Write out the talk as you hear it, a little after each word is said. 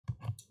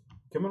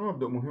كمان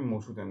مبدأ مهم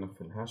موجود عندنا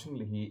في الهاشنج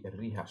اللي هي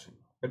الريهاشنج.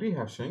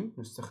 الريهاشنج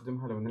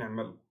نستخدمها لما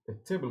نعمل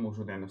التيبل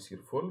موجود عندنا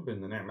يصير full،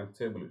 بدنا نعمل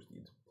تيبل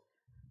جديد.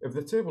 If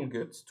the table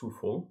gets too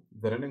full,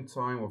 the running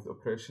time of the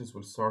operations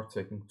will start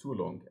taking too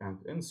long and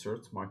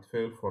insert might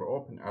fail for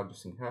open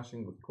addressing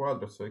hashing with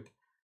quadratic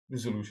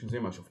resolution زي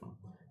ما شفنا.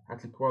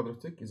 حتى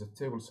الكوادراتيك إذا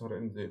التيبل صار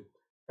عندي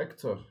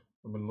أكتر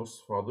من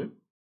نص فاضي،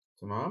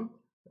 تمام،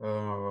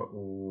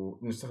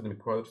 ونستخدم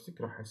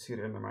الكوادراتيك راح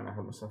يصير عندنا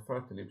معناها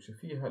المسافات اللي بمشي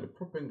فيها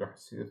البروبنج راح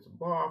يصير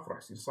تضاعف، راح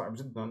يصير صعب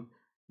جدا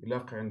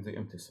يلاقي عندي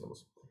empty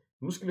cells.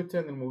 المشكلة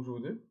الثانية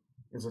الموجودة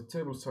إذا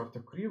التيبل صار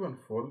تقريبا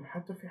فول،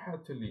 حتى في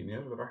حالة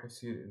اللينير راح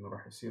يصير إنه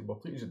راح يصير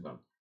بطيء جدا،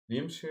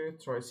 يمشي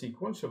تراي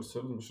سيكونشال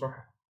سيلز مش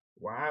راح،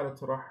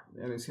 وعادة راح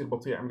يعني يصير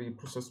بطيء، عملية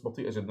بروسيس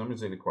بطيئة جدا مش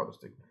زي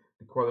الكوادراتيك.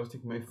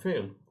 الكوادراتيك may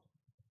fail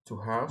to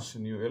hash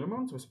new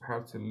element، بس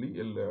بحالة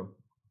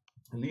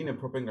اللينير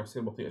بروبنج راح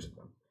يصير بطيئة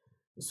جدا.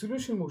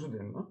 السوليوشن الموجود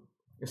عندنا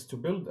is to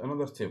build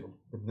another table.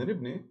 بدنا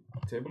نبني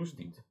تيبل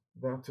جديد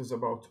that is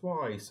about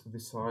twice the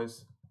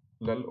size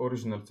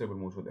للأوريجينال تيبل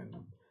موجود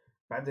عندنا.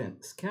 بعدين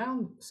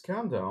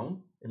scan down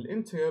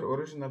الانتير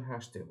اوريجينال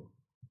هاش تيبل.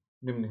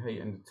 نبني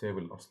هي عند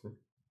التيبل الأصلي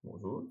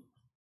موجود،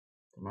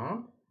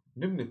 تمام،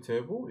 نبني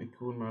التيبل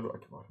يكون ماله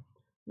أكبر.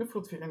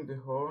 نفرض في عندي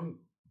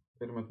هون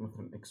element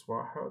مثلا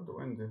x1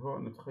 وعندي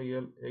هون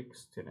نتخيل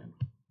x2.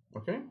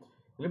 اوكي،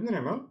 اللي بدنا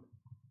نعمل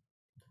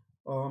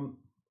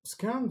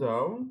سكان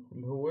داون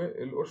اللي هو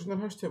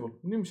الاوريجينال هاش تيبل،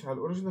 نمشي على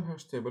الاوريجينال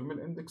هاش تيبل من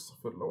الاندكس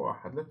 0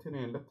 ل1 ل2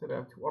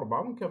 ل3 و4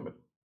 ونكمل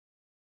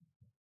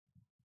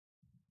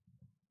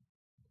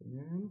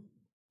 2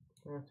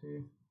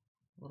 3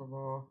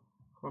 4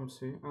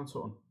 5 and so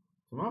on.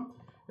 تمام،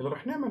 اللي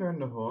راح نعمله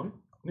عندنا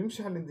هون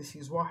نمشي على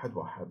الاندسيز 1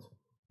 1،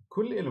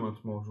 كل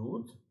element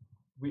موجود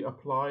we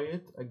apply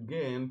it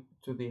again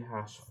to the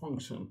hash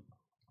function.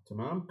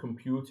 تمام،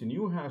 compute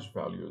new hash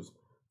values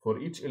for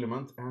each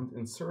element and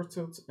insert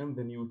it in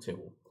the new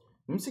table.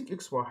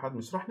 نمسك x1،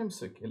 مش راح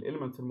نمسك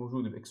الاليمنت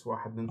الموجودة ب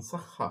x1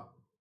 ننسخها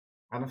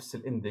على نفس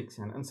الاندكس،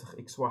 يعني انسخ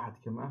x1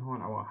 كمان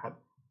هون على 1،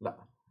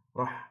 لا،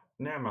 راح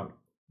نعمل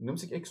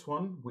نمسك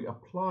x1 we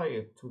apply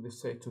it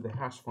to the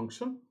hash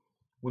function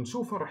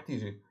ونشوفها راح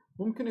تيجي.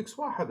 ممكن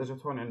x1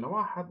 اجت هون عندنا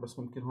 1، بس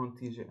ممكن هون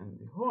تيجي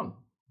عندي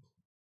هون.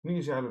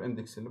 نيجي على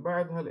الاندكس اللي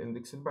بعدها،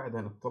 الاندكس اللي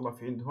بعدها نطلع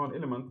في عندي هون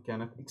element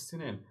كانت x2،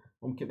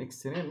 ممكن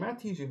x2 ما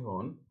تيجي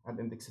هون على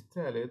الاندكس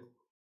الثالث،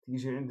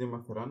 تيجي عندي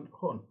مثلا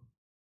هون.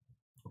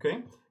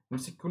 اوكي،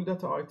 نمسك كل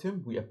داتا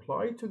ايتم we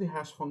apply to the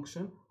hash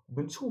function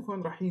وبنشوف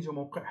وين راح يجي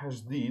موقعها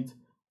جديد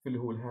في اللي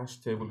هو الهاش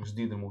تيبل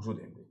الجديد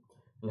الموجود عندي.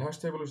 الهاش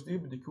تيبل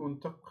الجديد بده يكون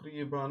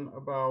تقريبا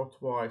about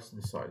twice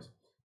the size.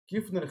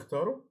 كيف بدنا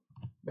نختاره؟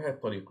 بهي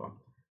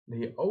الطريقة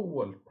اللي هي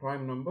أول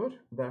prime number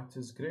that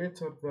is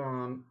greater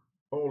than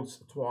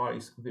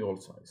twice the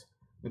old size.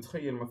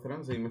 نتخيل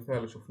مثلا زي المثال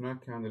اللي شفناه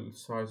كان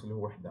السايز اللي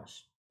هو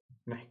 11،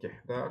 نحكي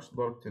 11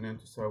 ضرب 2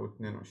 تساوي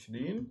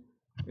 22.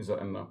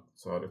 إذا أن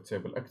صار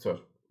التيبل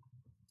أكثر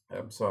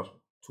صار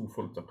 2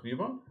 فول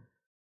تقريبا.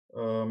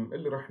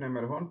 اللي راح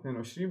نعمله هون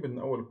 22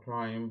 بدنا أول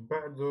برايم،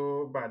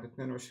 بعد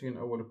 22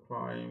 أول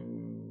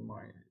برايم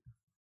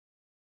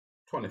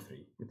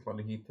 23 يطلع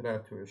لي هي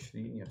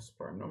 23 يس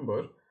برايم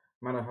نمبر،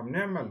 معناها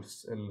بنعمل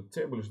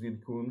التيبل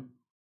الجديد يكون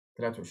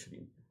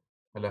 23.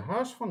 هلا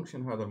هاش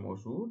فانكشن هذا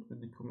الموجود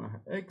بدي يكون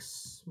معها x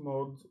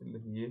mod اللي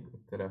هي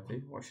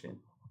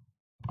 23.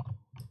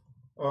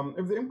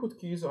 If the input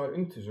keys are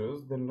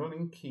integers then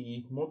running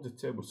key mod the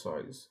table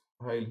size.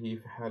 هاي اللي هي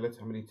في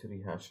حالة عملية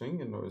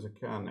الريهاشنج، إنه إذا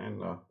كان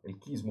عندنا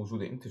الكيز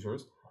موجودة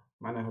integers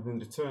معناها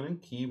then returning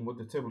key mod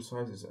the table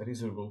size is a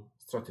reasonable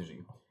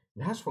strategy.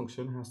 The hash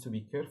function has to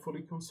be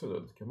carefully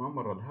considered. كمان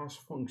مرة الهاش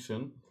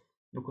فانكشن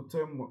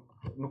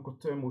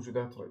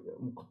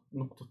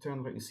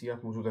نقطتين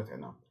رئيسيات موجودات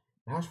عندنا،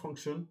 الهاش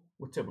فانكشن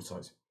والتيبل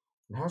سايز.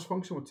 الهاش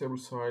فانكشن والتيبل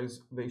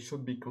سايز they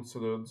should be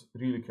considered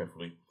really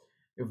carefully.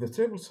 If the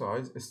table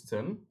size is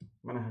 10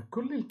 معناها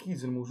كل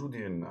الكيز الموجودة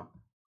عندنا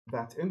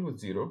that end with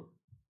 0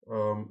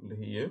 اللي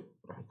هي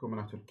راح يكون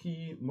معناته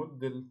الكي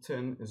موديل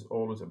 10 is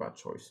always a bad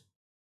choice.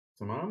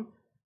 تمام،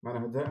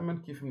 معناها دائما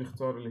كيف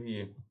بنختار اللي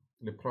هي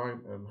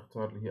البرايم،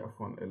 نختار اللي هي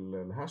عفوا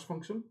الهاش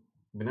فانكشن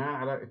بناء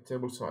على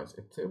التيبل سايز.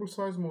 التيبل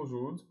سايز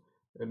موجود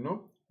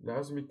انه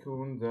لازم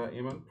يكون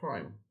دائما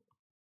برايم.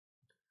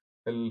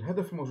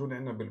 الهدف الموجود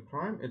عندنا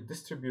بالبرايم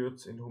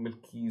الديستريبيوت اللي هم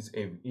الكيز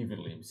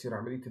evenly، بصير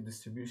عملية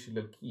الديستريبيوشن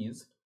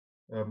للكيز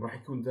راح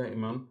يكون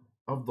دائما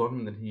افضل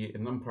من اللي هي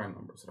النون برايم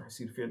نمبرز، راح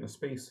يصير في عندنا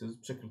سبيسز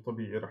بشكل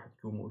طبيعي راح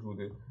تكون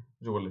موجودة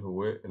جوا اللي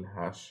هو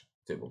الهاش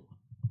تيبل.